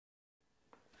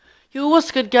Yo,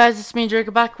 what's good guys, it's me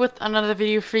Drake back with another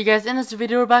video for you guys. In this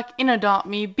video we're back in Adopt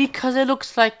Me because it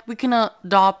looks like we can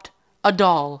adopt a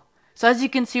doll. So as you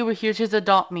can see over here, it says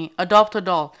Adopt Me, adopt a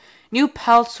doll. New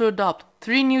pals to adopt,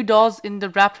 3 new dolls in the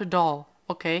wrapped doll,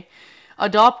 okay.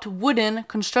 Adopt wooden,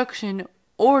 construction,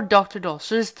 or doctor doll.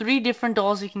 So there's 3 different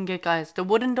dolls you can get guys. The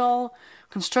wooden doll,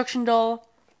 construction doll,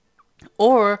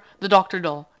 or the doctor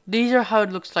doll. These are how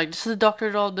it looks like. This is the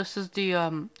doctor doll, this is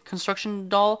the construction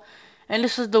doll, and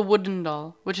this is the wooden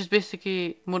doll, which is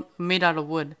basically made out of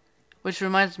wood. Which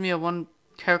reminds me of one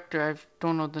character, I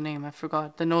don't know the name, I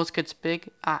forgot. The nose gets big,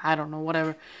 I don't know,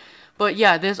 whatever. But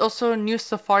yeah, there's also a new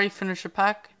Safari finisher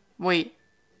pack. Wait,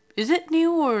 is it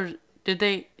new or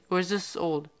is this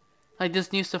old? Like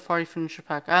this new Safari finisher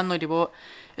pack, I have no idea, but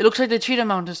it looks like the cheetah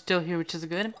mount is still here, which is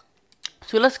good.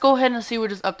 So let's go ahead and see where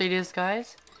this update is,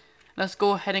 guys. Let's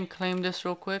go ahead and claim this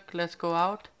real quick. Let's go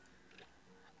out.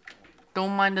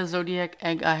 Don't mind the Zodiac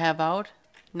egg I have out.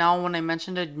 Now when I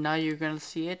mentioned it, now you're gonna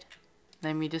see it.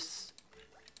 Let me just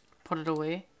put it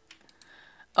away.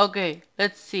 Okay,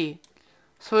 let's see.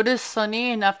 So it is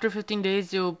sunny, and after 15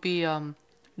 days it will be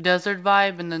desert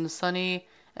vibe, and then sunny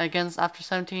against after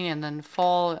 17, and then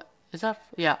fall. Is that,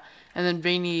 yeah, and then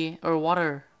rainy or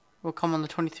water will come on the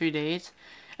 23 days,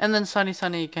 and then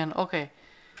sunny again. Okay,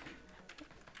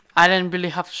 I didn't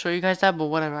really have to show you guys that, but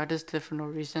whatever, I just did for no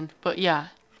reason. But yeah,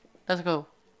 let's go.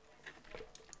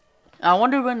 I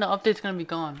wonder when the update's gonna be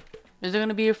gone. Is it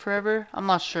gonna be here forever? I'm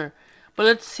not sure. But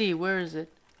let's see, where is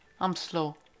it? I'm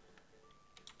slow.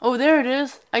 Oh, there it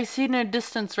is. I see it in a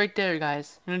distance right there,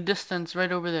 guys. In a distance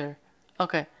right over there.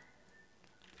 Okay.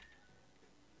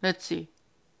 Let's see.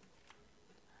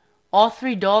 All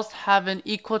 3 dolls have an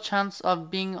equal chance of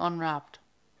being unwrapped.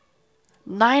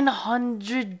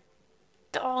 $900?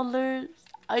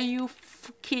 Are you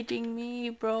kidding me,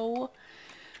 bro?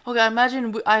 Okay,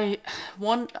 imagine I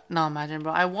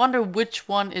wonder which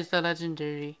one is the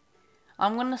legendary.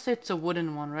 I'm gonna say it's a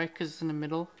wooden one, right? Because it's in the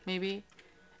middle, maybe.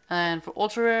 And for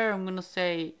ultra rare, I'm gonna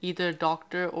say either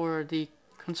doctor or the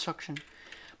construction.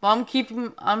 But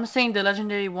I'm saying the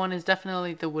legendary one is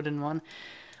definitely the wooden one.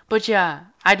 But yeah,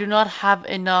 I do not have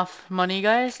enough money,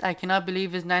 guys. I cannot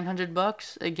believe it's 900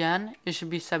 bucks. Again, it should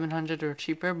be 700 or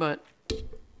cheaper, but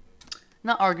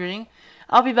not arguing.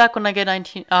 I'll be back when I get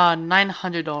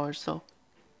 $900, so.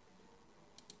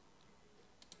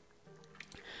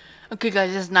 Okay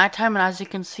guys, it's nighttime, and as you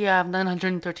can see I have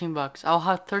 913 bucks. I'll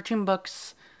have 13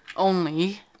 bucks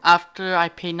only after I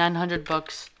pay 900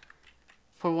 bucks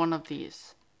for one of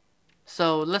these.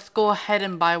 So let's go ahead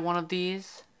and buy one of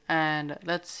these, and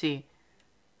let's see.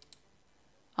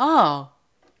 Oh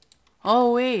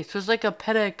wait, so it's like a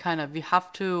pet egg kind of. You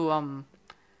have to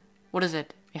what is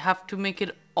it? You have to make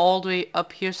it all the way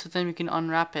up here so then we can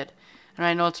unwrap it. And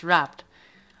right now it's wrapped.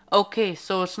 Okay,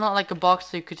 so it's not like a box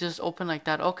that you could just open like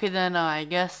that. Okay, then I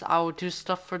guess I will do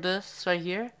stuff for this right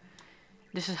here.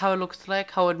 This is how it looks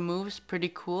like, how it moves. Pretty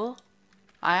cool.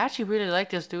 I actually really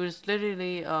like this, dude. It's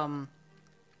literally a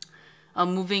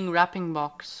moving wrapping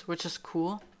box, which is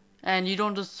cool. And you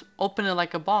don't just open it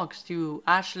like a box. You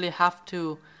actually have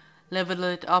to level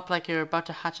it up like you're about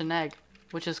to hatch an egg,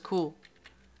 which is cool.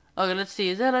 Okay, let's see.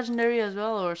 Is that legendary as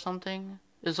well or something?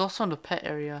 It's also in the pet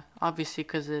area, obviously,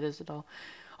 because it is it all.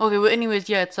 Okay, well, anyways,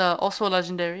 yeah, it's also a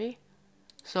legendary.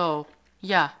 So,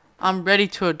 yeah, I'm ready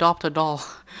to adopt a doll.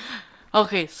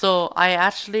 Okay, so I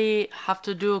actually have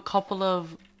to do a couple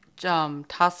of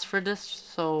tasks for this.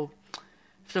 So,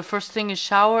 the first thing is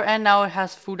shower, and now it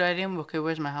has food item. Okay,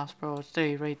 where's my house, bro? It's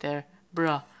right there.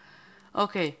 Bruh.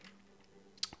 Okay.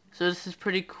 So this is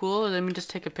pretty cool. Let me just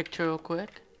take a picture real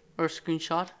quick. Or a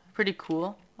screenshot. Pretty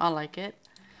cool. I like it.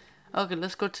 Okay,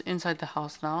 let's go to inside the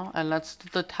house now, and let's do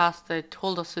the task they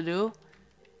told us to do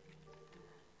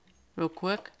real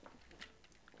quick.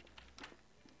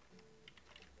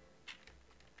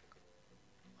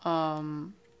 Oh,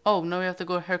 no, we have to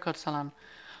go haircut salon.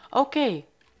 Okay,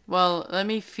 well, let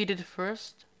me feed it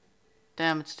first.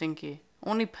 Damn, it's stinky.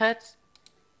 Only pets?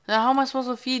 Then how am I supposed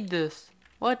to feed this?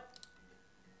 What?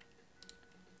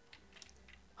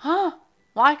 Huh?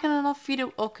 Why can I not feed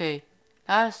it? Okay,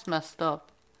 that's messed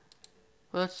up.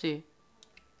 Let's see.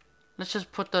 Let's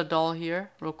just put the doll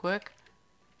here real quick.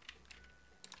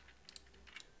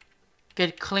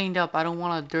 Get cleaned up. I don't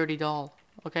want a dirty doll.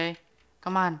 Okay?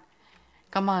 Come on.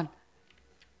 Come on.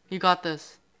 You got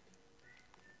this.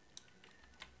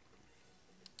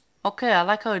 Okay, I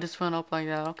like how it just went up like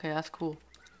that. Okay, that's cool.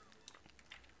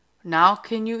 Now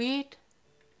can you eat?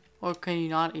 Or can you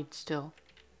not eat still?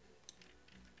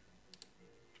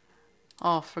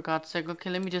 Oh, for God's sake.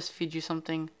 Okay, let me just feed you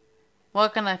something.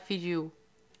 What can I feed you?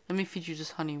 Let me feed you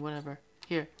just honey, whatever.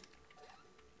 Here.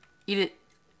 Eat it.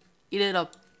 Eat it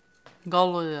up.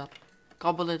 Gobble it up.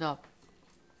 Gobble it up.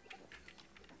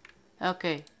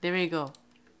 Okay, there we go.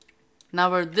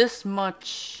 Now we're this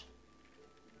much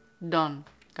done,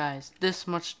 guys. This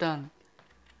much done.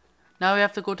 Now we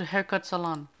have to go to haircut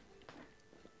salon.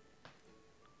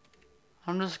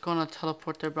 I'm just gonna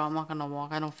teleport there, bro. I'm not gonna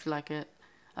walk. I don't feel like it.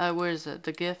 Where is it?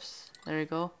 The gifts. There we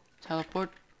go.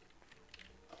 Teleport.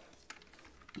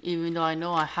 Even though I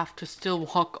know I have to still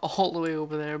walk all the way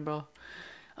over there, bro.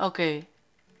 Okay.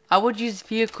 I would use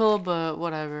vehicle, but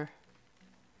whatever.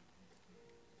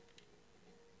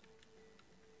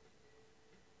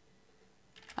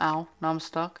 Ow. Now I'm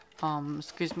stuck.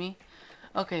 Excuse me.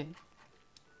 Okay.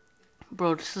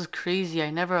 Bro, this is crazy. I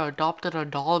never adopted a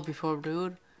doll before,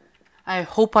 dude. I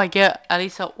hope I get at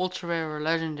least an ultra rare or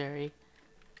legendary.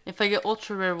 If I get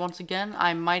ultra rare once again,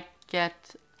 I might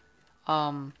get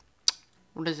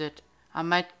what is it? I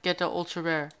might get an ultra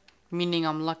rare, meaning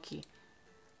I'm lucky.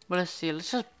 But let's see.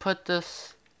 Let's just put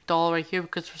this doll right here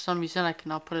because for some reason I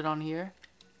cannot put it on here.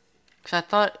 Because I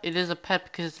thought it is a pet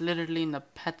because it's literally in the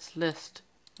pets list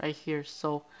right here.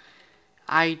 So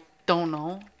I don't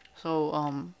know.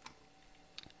 So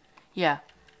yeah.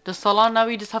 The salon now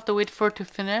we just have to wait for it to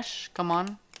finish. Come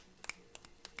on.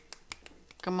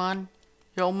 Come on.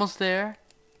 You're almost there.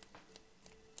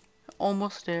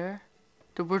 Almost there.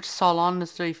 The word salon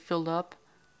is already filled up.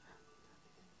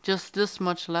 Just this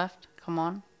much left. Come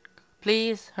on.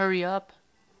 Please, hurry up.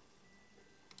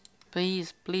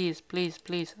 Please, please, please,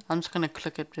 please. I'm just gonna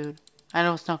click it, dude. I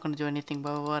know it's not gonna do anything,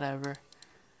 but whatever.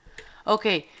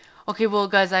 Okay. Okay, well,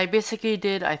 guys, I basically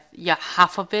did, yeah,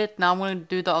 half of it. Now I'm gonna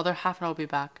do the other half and I'll be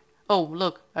back. Oh,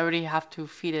 look. I already have to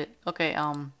feed it. Okay,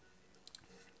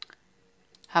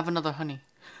 have another honey.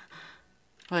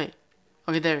 Wait.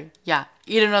 Okay, there. Yeah.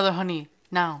 Eat another honey.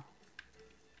 Now.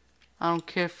 I don't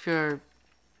care if your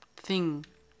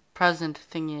present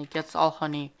thingy gets all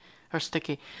honey or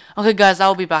sticky. Okay, guys,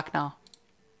 I'll be back now.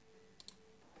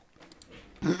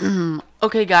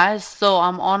 Okay, guys, so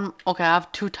okay, I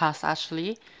have 2 tasks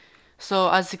actually. So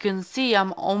as you can see,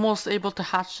 I'm almost able to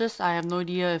hatch this. I have no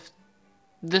idea if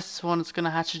this one is gonna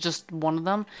hatch just one of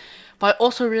them. But I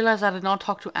also realized I did not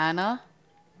talk to Anna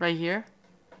right here.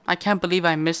 I can't believe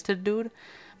I missed it, dude.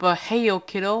 But hey, yo,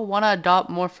 kiddo, wanna adopt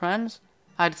more friends?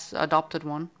 I just adopted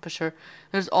one, for sure.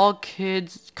 There's all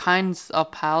kids, kinds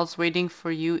of pals waiting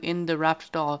for you in the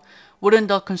wrapped doll. Wooden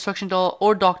doll, construction doll,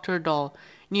 or doctor doll.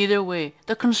 Neither way.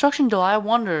 The construction doll, I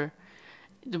wonder.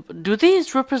 Do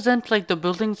these represent, like, the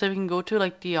buildings that we can go to?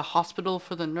 Like, the hospital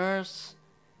for the nurse?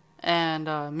 And,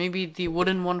 maybe the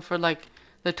wooden one for, like,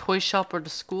 the toy shop or the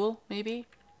school, maybe?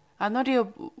 I have no idea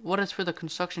what is for the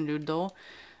construction dude, though.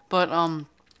 But,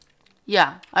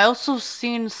 yeah, I also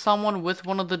seen someone with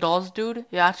one of the dolls, dude.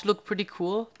 It actually looked pretty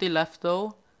cool. They left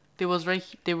though. They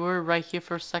were right here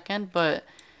for a second, but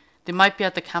they might be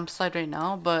at the campsite right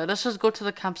now. But let's just go to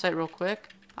the campsite real quick.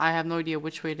 I have no idea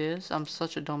which way it is. I'm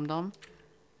such a dum-dum.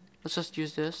 Let's just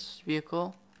use this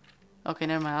vehicle. Okay,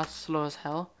 never mind. That's slow as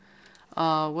hell.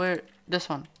 Where? This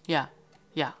one. Yeah.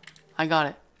 Yeah. I got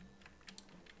it.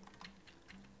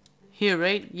 Here,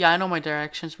 right? Yeah, I know my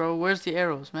directions, bro. Where's the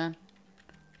arrows, man?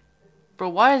 Bro,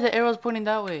 why is the arrows pointing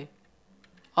that way?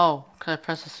 Oh, cause I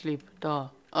pressed asleep. Duh.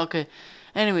 Okay.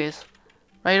 Anyways,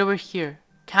 right over here.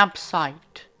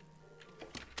 Campsite.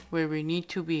 Where we need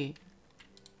to be.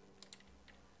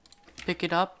 Pick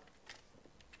it up.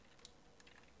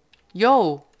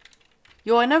 Yo!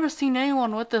 Yo, I never seen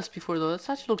anyone with this before though. This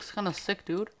actually looks kinda sick,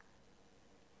 dude.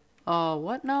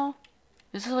 What now?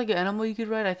 Is this like an animal you could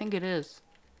ride? I think it is.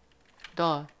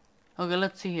 Duh. Okay,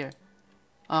 let's see here.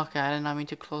 Okay, I did not mean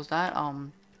to close that.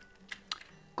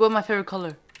 Go with my favorite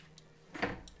color.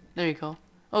 There you go.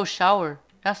 Oh, shower.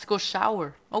 It has to go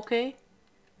shower. Okay.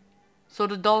 So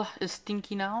the doll is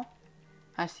stinky now.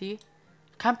 I see.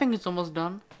 Camping is almost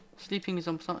done. Sleeping is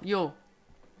almost done. Yo.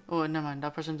 Oh, never mind.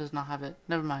 That person does not have it.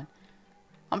 Never mind.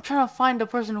 I'm trying to find the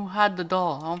person who had the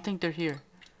doll. I don't think they're here.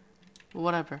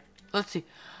 Whatever. Let's see.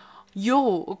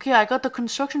 Yo. Okay, I got the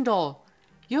construction doll.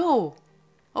 Yo.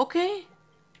 Okay.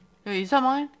 Wait, is that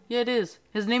mine? Yeah, it is.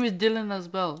 His name is Dylan as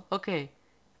well. Okay.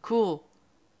 Cool.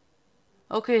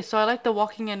 Okay, so I like the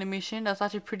walking animation. That's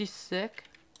actually pretty sick.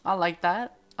 I like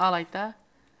that. I like that.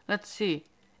 Let's see.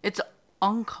 It's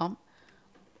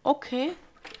okay.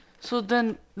 So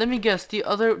then, let me guess. The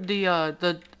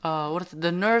what is it?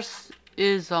 The nurse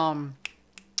is, ultra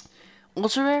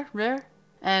rare?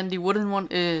 And the wooden one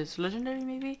is legendary,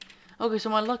 maybe? Okay,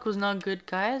 so my luck was not good,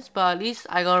 guys. But at least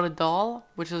I got a doll,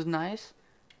 which is nice.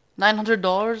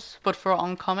 $900, but for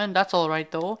uncommon, that's alright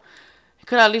though. It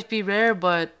could at least be rare,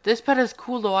 but this pet is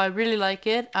cool though. I really like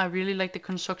it. I really like the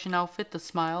construction outfit, the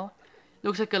smile.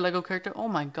 Looks like a Lego character. Oh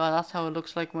my god, that's how it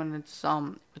looks like when it's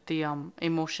with the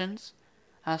emotions.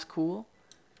 That's cool.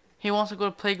 He wants to go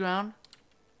to playground.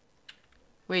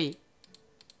 Wait.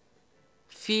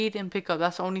 Feed and pick up.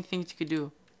 That's the only things you could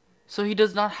do. So he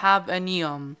does not have any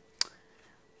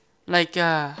like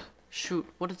shoot,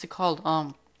 what is it called?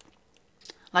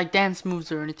 Like dance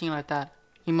moves or anything like that.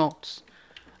 Emotes.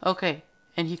 Okay.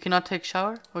 And he cannot take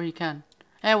shower? Or he can?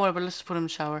 Eh, whatever, let's just put him in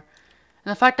shower.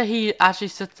 And the fact that he actually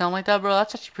sits down like that, bro,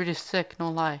 that's actually pretty sick, no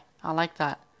lie. I like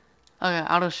that. Okay,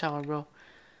 out of the shower, bro.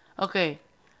 Okay.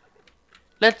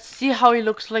 Let's see how he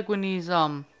looks like when he's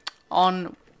on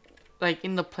like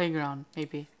in the playground,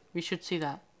 maybe. We should see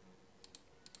that.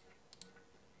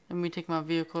 Let me take my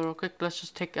vehicle real quick. Let's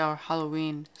just take our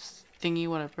Halloween thingy,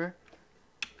 whatever.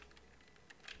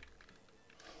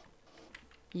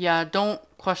 Yeah, don't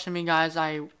question me, guys.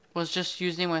 I was just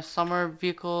using my summer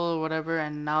vehicle or whatever,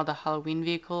 and now the Halloween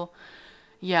vehicle.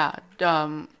 Yeah,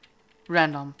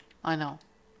 random. I know.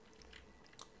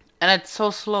 And it's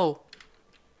so slow.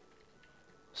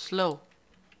 Slow.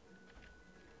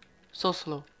 So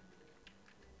slow.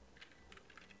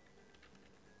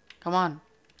 Come on.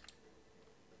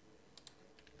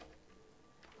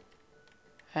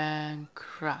 And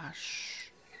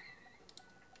crash.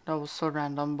 That was so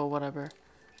random, but whatever.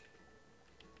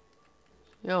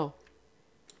 Yo.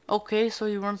 Okay, so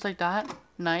he runs like that.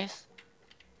 Nice.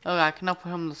 Okay, I cannot put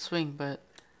him in the swing, but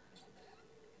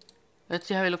let's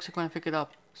see how he looks like when I pick it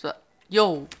up. So,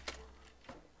 yo.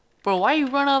 Bro, why you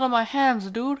run out of my hands,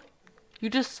 dude? You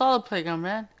just saw the playground,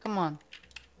 man. Come on.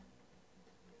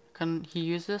 Can he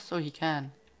use this? Oh, he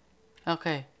can.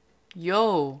 Okay.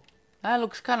 Yo. That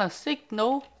looks kind of sick,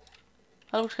 no?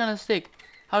 That looks kind of sick.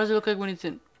 How does it look like when it's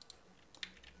in?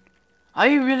 Are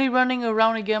you really running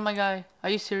around again, my guy? Are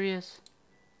you serious?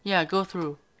 Yeah, go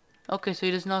through. Okay, so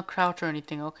he does not crouch or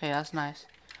anything. Okay, that's nice.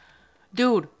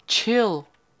 Dude, chill.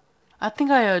 I think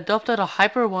I adopted a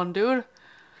hyper one, dude.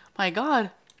 My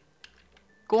god.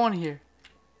 Go on here.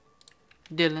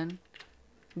 Dylan.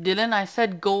 Dylan, I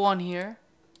said go on here.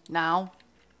 Now.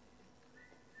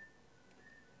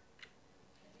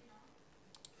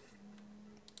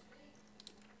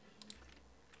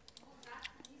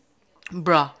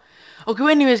 Bruh. Okay,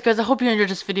 well, anyways, guys, I hope you enjoyed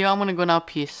this video. I'm gonna go now.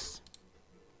 Peace.